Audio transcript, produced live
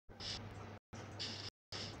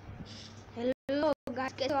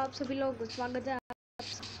Guys कैसे हो आप सभी लोग। स्वागत है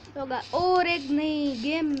आप लोग और एक नई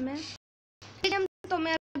गेम में। गेम तो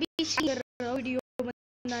मैं अभी शेयर कर रहा हूं वीडियो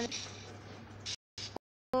बनाने।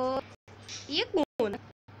 तो ये कौन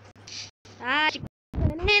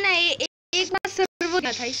मैंने ना एक बार सर्वर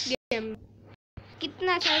किया था इस गेम में।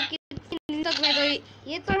 कितना साल कितने दिन तक मैं तो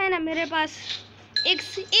ये तो है ना मेरे पास एक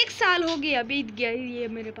साल हो गया, बीत गया ये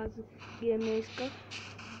मेरे पास गेम है इसका।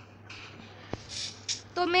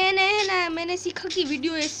 तो मैंने सीखा कि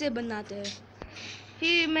वीडियो ऐसे बनाते हैं,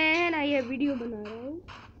 फिर मैं है ना ये वीडियो बना रहा हूँ।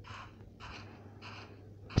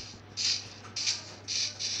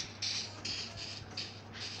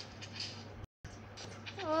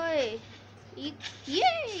 ओए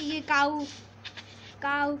ये काऊ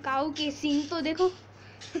काऊ काऊ के सींग तो देखो।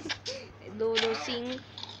 दो सींग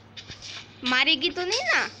मारेगी तो नहीं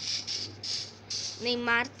ना? नहीं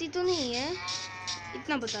मारती तो नहीं है,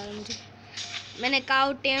 इतना बता है मुझे। मैंने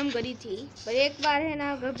काऊ टेम करी थी, पर एक बार है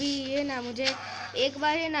ना कभी ये ना मुझे एक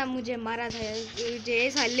बार है ना मुझे मारा था। मुझे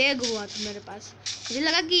ऐसा लेग हुआ था मेरे पास, मुझे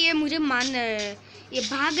लगा कि ये मुझे मारने, ये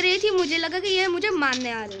भाग रही थी, मुझे लगा कि ये मुझे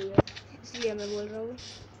मारने आ रही है, इसलिए मैं बोल रहा हूँ।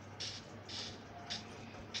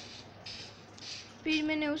 फिर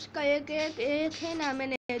मैंने उसका एक है ना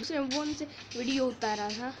मैंने दूसरे फ़ोन से वीडियो उतारा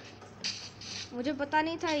था। मुझे पता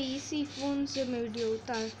नहीं था इसी फ़ोन से मैं वीडियो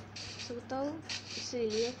उतार सकता हूँ,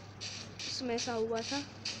 इसीलिए उसमें ऐसा हुआ था।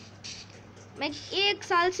 मैं एक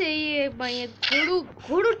साल से ये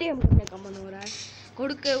घोड़ू टेम करने का मन हो रहा है।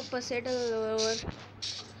 घोड़ू के ऊपर सेटल, और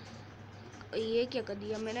ये क्या कर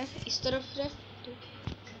दिया मैंने इस तरफ से।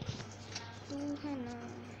 तू है ना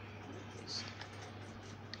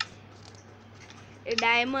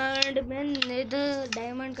डायमंड में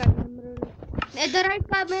डायमंड का नेदरराइट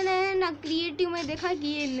का मैंने ना क्रिएटिव में देखा कि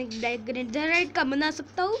ये नेदरराइट का बना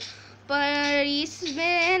सकता हूँ, पर इसमें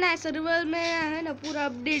है ना सर्वर में है ना पूरा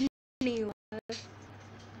अपडेट नहीं हुआ,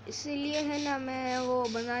 इसीलिए है ना मैं वो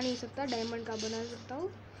बना नहीं सकता। डायमंड का बना सकता हूँ,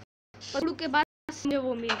 पर के बाद मुझे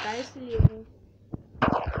वो मिलता है, इसलिए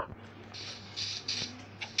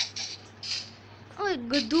ओए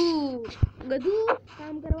गधू गधू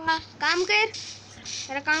काम कर,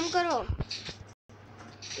 मेरा काम करो।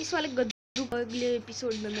 इस वाले गधू को अगले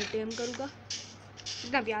एपिसोड में मैं टेम करूँगा।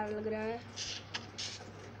 कितना प्यारा लग रहा है,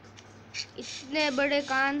 इतने बड़े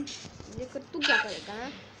कान। देखो तू क्या करेगा,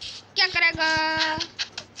 क्या करेगा?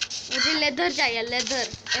 मुझे लेदर चाहिए, लेदर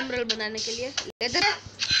एमरल्ड बनाने के लिए लेदर।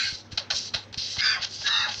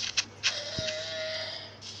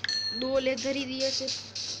 2 लेदर ही दिए सिर्फ।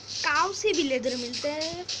 काव से भी लेदर मिलते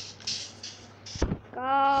हैं,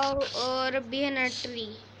 काव। और अभी है ना ट्री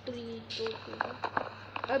तो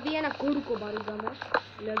अभी है ना घोड़ू को मारूंगा मैं,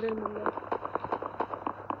 लेदर मिल गया।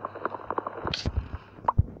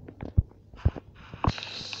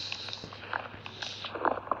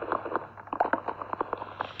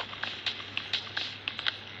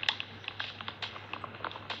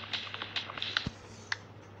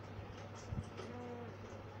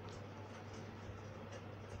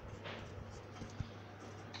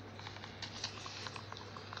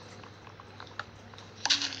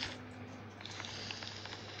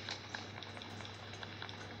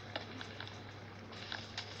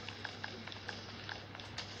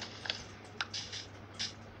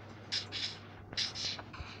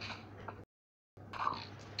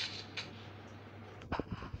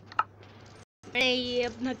 मैंने ये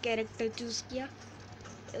अपना कैरेक्टर चूज किया,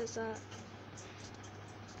 ऐसा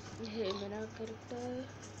है मेरा कैरेक्टर।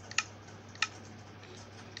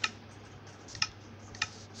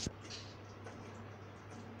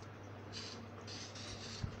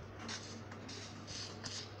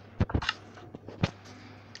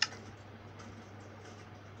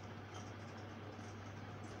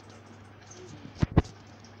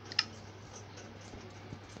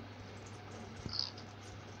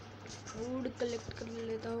 फूड कलेक्ट कर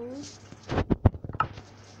लेता हूँ।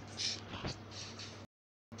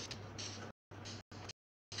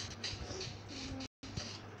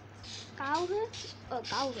 काऊ है,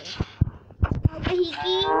 काऊ है, कहीं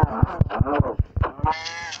की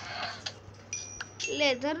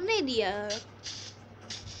लेदर नहीं दिया।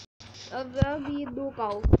 अब ये 2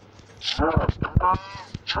 काऊ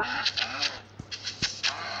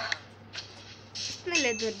इसने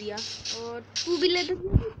लेदर दिया, और तू भी लेदर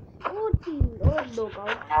दिया, और 3 और 2 काऊ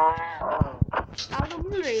तो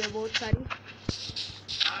मिल रही है बहुत सारी।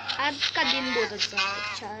 आज का दिन बहुत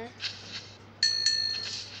अच्छा है।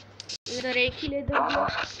 इधर एक ही लेदर दिया,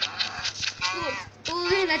 तू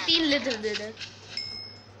है ना 3 लेदर दे दे।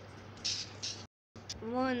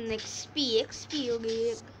 1 एक्सपी हो गई,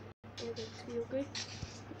 एक एक्सपी हो गई।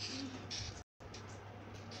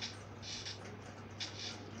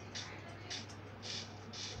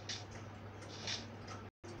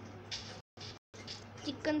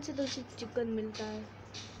 चिकन से तो सिर्फ चिकन मिलता है।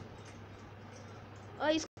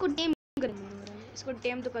 और इसको टेम करना हो रहा है, इसको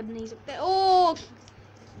टेम तो कर नहीं सकते। ओ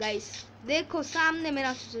गाइस देखो सामने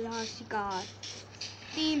मेरा शिकार,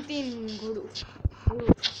 3 घोड़ू।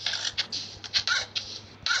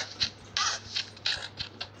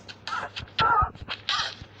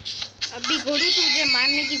 अभी घोड़ू तुझे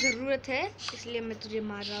मारने की जरूरत है, इसलिए मैं तुझे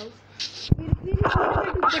मार रहा हूँ। फिर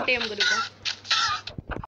तुझको टेम करूँगा।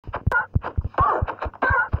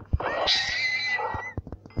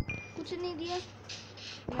 कुछ नहीं दिया,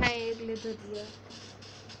 मैं एक लेदर दिया।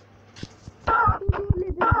 तू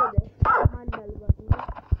लेदर दे दे, मान डालूंगा तुझे।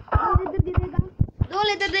 2 लेदर दे देगा, 2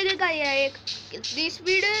 लेदर दे देगा या एक। कितनी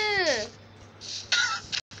स्पीड है।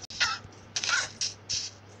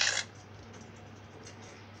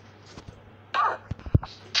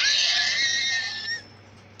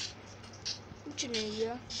 कुछ नहीं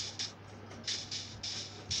दिया।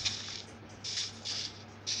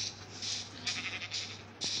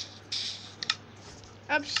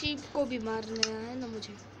 अब शीप को भी मारना है ना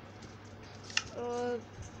मुझे। और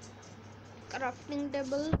क्राफ्टिंग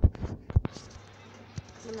टेबल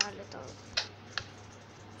बना लेता हूँ।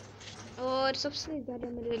 और सबसे ज़्यादा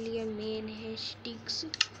मेरे लिए मेन है स्टिक्स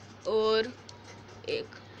और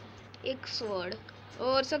एक स्वॉर्ड,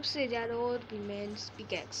 और सबसे ज़्यादा और भी मेन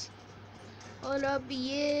पिकैक्स। और अब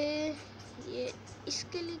ये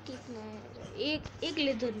इसके लिए कितना है? एक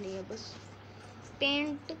लेदर नहीं है बस।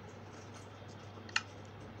 टेंट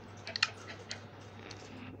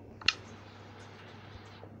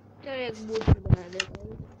चलो एक बोट बना देता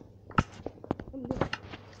हूँ।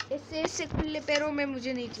 ऐसे खुले पैरों में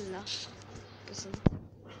मुझे नहीं चलना पसंद।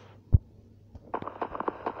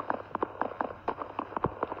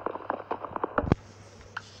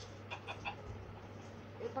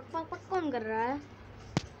 पक पक पक कौन कर रहा है?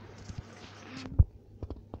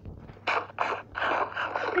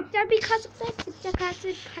 कच्चा भी खा सकता है, कच्चा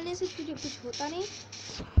खाने से तुझे कुछ होता नहीं।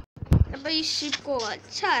 भाई शिप को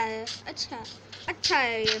अच्छा है, अच्छा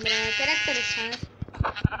है, ये मेरा कैरेक्टर अच्छा है।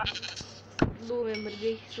 2 में मर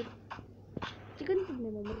गई। चिकन कितने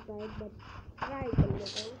में मरता है? एक बार ट्राई कर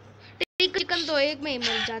लेता हूँ। चिकन तो एक में ही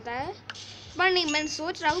मर जाता है, पर नहीं, मैं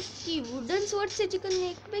सोच रहा हूँ कि वुडन स्वॉर्ड से चिकन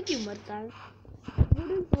एक में क्यों मरता है।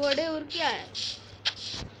 वुडन स्वॉर्ड है और क्या है।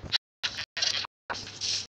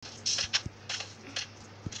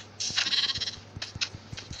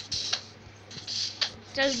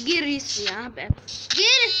 चल गिर इस यहाँ पे,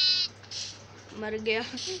 गिर। मर गया।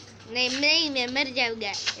 नहीं मैं मर जाऊंगा,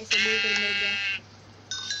 ऐसे बोलकर मर गया।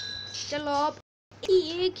 चलो अब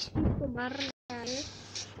एक शीप को मारना है,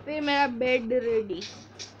 फिर मेरा बेड रेडी।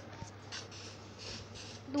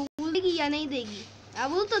 तो देगी या नहीं देगी?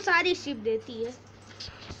 अब वो तो सारी शीप देती है।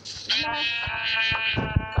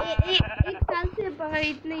 एक साल से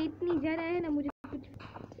इतनी जरा है ना मुझे कुछ।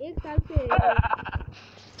 एक साल से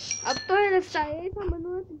अब तो है ना ऐसा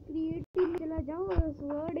बनो क्रिएटिव में चला जाओ।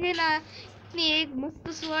 स्वॉर्ड है ना, इतनी एक मस्त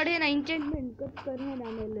स्वॉर्ड है ना, एन्चेंटमेंट कर है ना,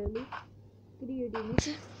 मैं ले लूं क्रिएटिव में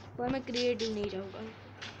से। पर मैं क्रिएटिव नहीं जाऊंगा।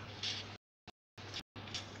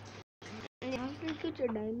 यहाँ पे कुछ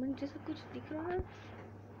डायमंड जैसा कुछ दिख रहा है,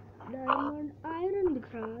 डायमंड आयरन दिख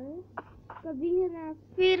रहा है। कभी है ना,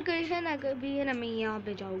 फिर कहीं है ना, कभी है ना मैं यहाँ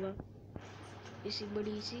पे जाऊंगा, इसी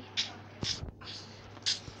बड़ी सी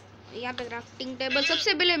यहाँ पे क्राफ्टिंग टेबल।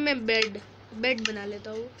 सबसे पहले मैं बेड बना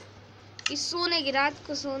लेता हूँ। इस सोने की रात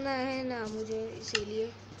को सोना है ना मुझे,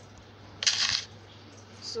 इसीलिए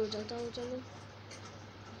सो जाता हूँ। चलो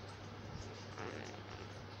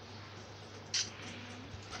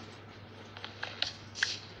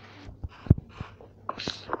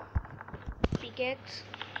पिकेक्स,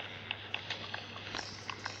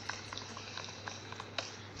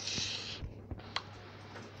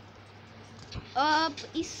 अब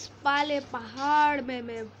इस पाले पहाड़ में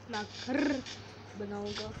मैं अपना घर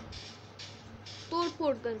बनाऊंगा, तोड़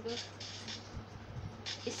फोड़ करके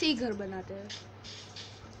इसे ही घर बनाते हैं।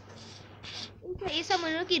 ऐसा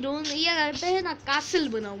मानो कि रोन ये घर पे है ना कासल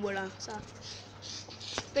बनाऊं बड़ा सा।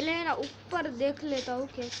 पहले है ना ऊपर देख लेता हूँ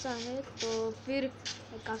कैसा है, तो फिर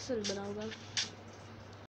कासल बनाऊंगा।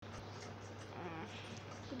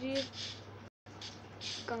 ये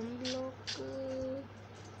कम लोग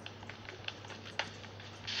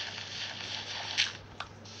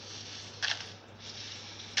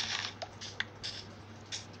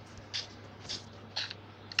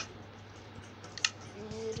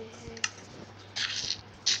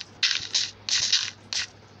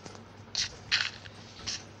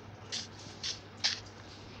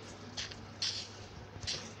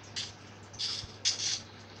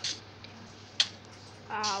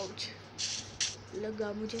आउच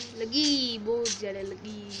लगा, मुझे लगी, बहुत ज्यादा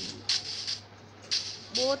लगी।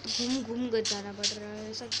 बहुत घूम घूम कर जाना पड़ रहा है,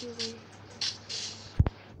 ऐसा क्यों भाई?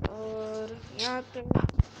 और यहाँ पे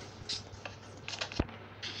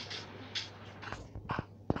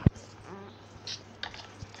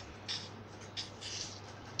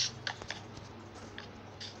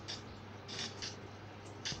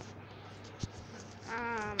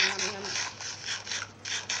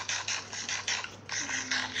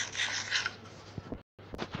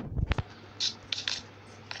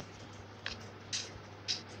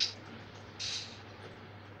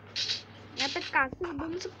यहाँ पे काफी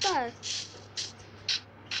बन सकता है,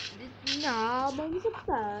 इतना बन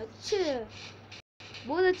सकता है। अच्छा,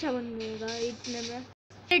 बहुत अच्छा बनेगा इतने में।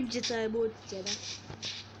 पेट जैसा है बहुत ज्यादा।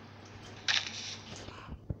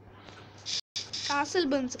 कासल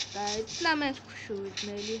बन सकता है, इतना मैं खुश हूँ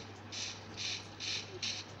इतने लिए।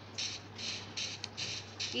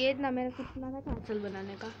 ये इतना मेरा सपना था कासल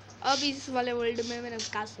बनाने का, अब इस वाले वर्ल्ड में मैंने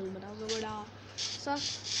कासल बनाऊंगा बड़ा सा।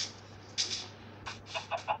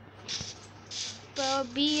 तो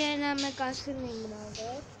अभी है ना, मैं कासल नहीं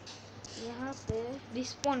बनाऊंगा। यहाँ पे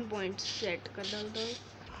रिस्पॉन पॉइंट सेट कर डालता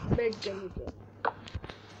हूँ बेड के नीचे।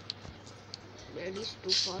 Bed is to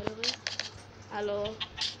far away. Hello,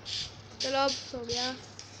 चलो अब सो गया।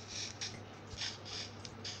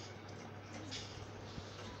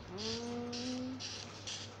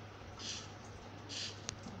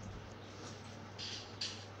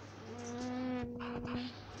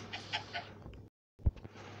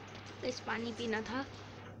 इस पानी पीना था।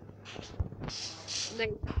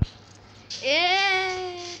 ए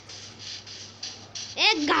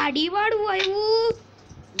एक गाड़ी वाड़ू आई वो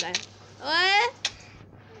ओए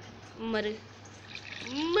मर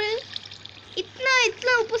इतना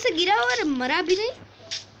इतना ऊपर से गिरा और मरा भी नहीं।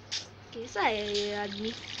 कैसा है ये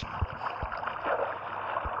आदमी?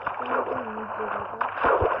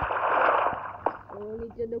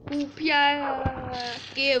 नीचे देखो खुफिया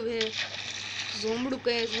केव है। ज़ोंबड़ू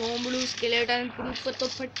के ज़ोंबड़ू स्केलेटन प्रूफ पर तो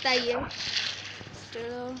फटता ही है।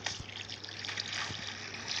 चलो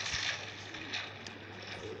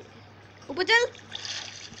ऊपर चल।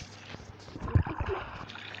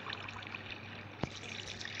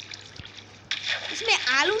 इसमें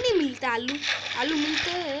आलू नहीं मिलता, आलू आलू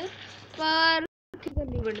मिलते हैं पर ठीक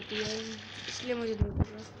नहीं बढ़ती है, इसलिए मुझे नहीं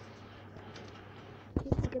पता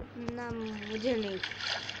ना। मुझे नहीं,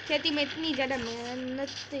 खेती में इतनी ज़्यादा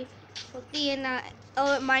मेहनत होती है ना,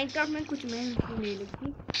 और माइनक्राफ्ट में कुछ मेहनत नहीं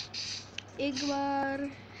लगती। एक बार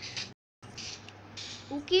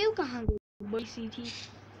वो केव कहाँ गई? बड़ी सी थी,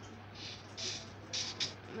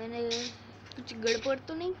 मैंने कुछ गड़बड़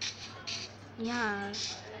तो नहीं यहाँ।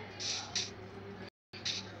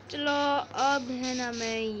 चलो अब है ना,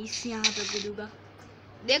 मैं इस यहाँ पे कूदूंगा,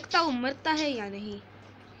 देखता हूँ मरता है या नहीं।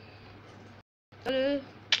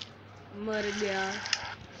 मर गया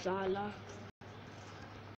साला।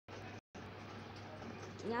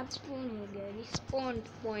 यहाँ स्पॉन हो गया, respawn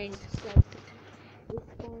point set.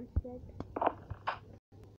 Respawn set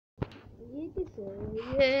ये किस है?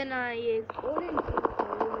 ये है ना, ये ऑरेंज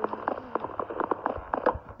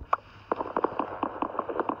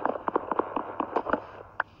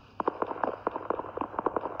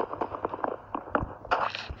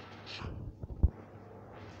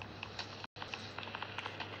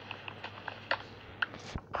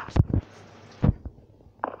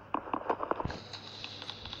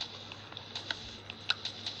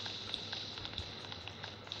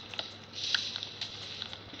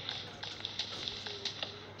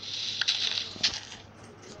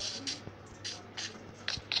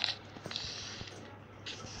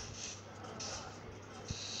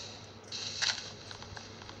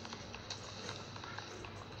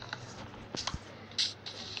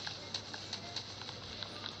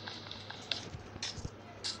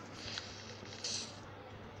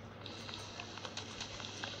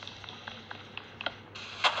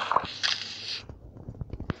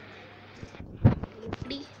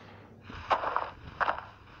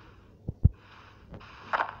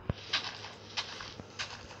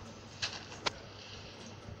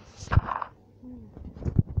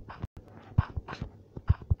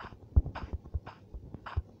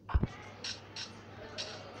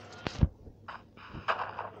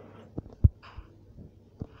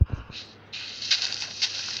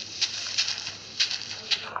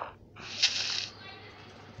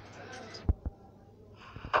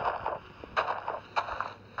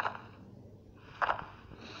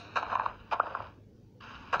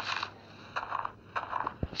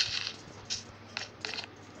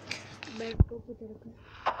बेड को ऊपर रखा।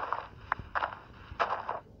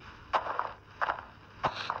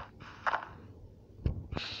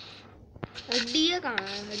 हड्डियाँ कहाँ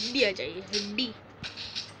है? हड्डियाँ चाहिए, हड्डी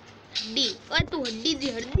हड्डी। और तू हड्डी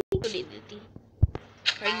क्यों नहीं देती?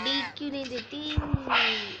 हड्डी क्यों नहीं देती?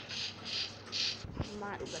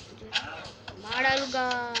 मारूंगा तुझे, मार डालूंगा।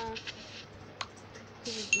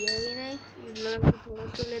 दिया भी नहीं, लगा थोड़ा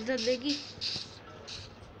तो लेदर देगी।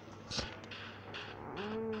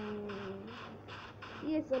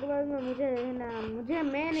 ये सर्वर में मुझे है ना,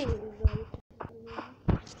 मैं नहीं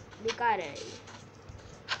बेकार है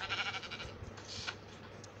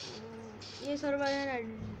ये सर्वर है ना,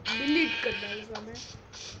 डिलीट कर डालूंगा मैं।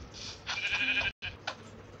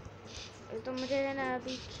 तो मुझे है ना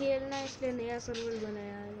अभी खेलना, इसलिए नया सर्वर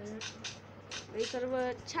बनाया है मैंने। ये सर्वर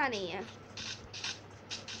अच्छा नहीं है।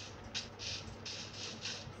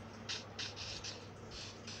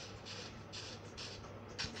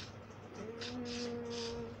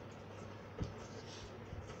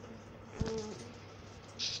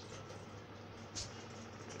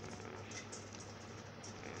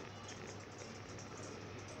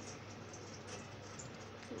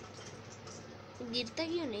 गिरता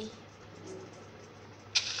क्यों नहीं?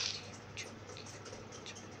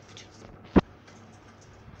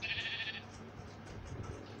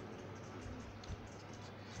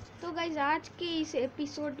 तो गाइस आज के इस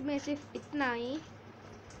एपिसोड में सिर्फ इतना ही,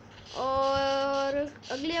 और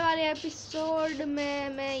अगले वाले एपिसोड में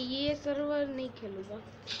मैं ये सर्वर नहीं खेलूँगा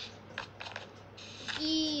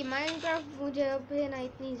कि माइनक्राफ्ट मुझे अब है ना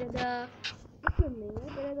इतनी ज़्यादा पसंद नहीं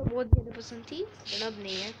है। पहले तो बहुत ज़्यादा पसंद थी, पर अब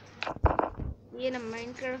नहीं है। ये ना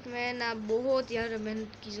माइनक्राफ्ट में ना बहुत ज़्यादा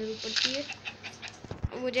मेहनत की ज़रूरत पड़ती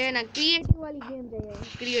है। मुझे है ना क्रिएटिव वाली गेम चाहिए,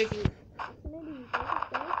 क्रिएटिव। इसमें भी कर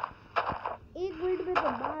सकता है एक बिल्ड में, तो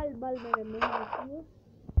बाल मैंने मेहनत की है।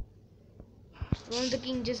 वन द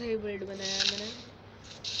किंग जैसा ही बिल्ड बनाया मैंने,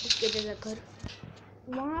 उसके जैसा घर।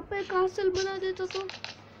 वहाँ पे कासल बना देता तो,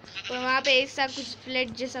 पर वहाँ पे ऐसा कुछ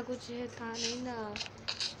फ्लैट जैसा कुछ है था नहीं ना।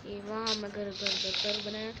 ये वहाँ मैं घर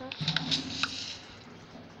बनाया था।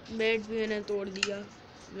 बेड भी मैंने तोड़ दिया,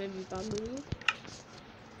 मैं भी पागल हूँ।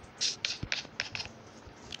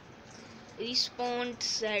 Respawn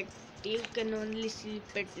set, you can only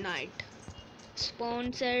sleep at night.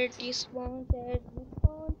 Spawn set, respawn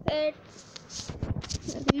set.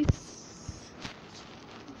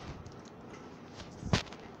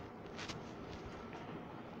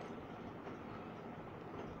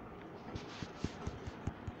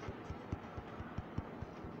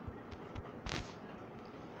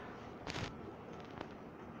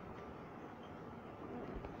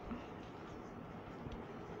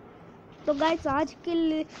 तो गाइस आज के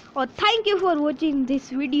लिए, और thank you for watching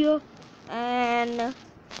this video and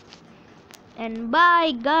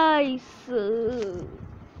bye guys.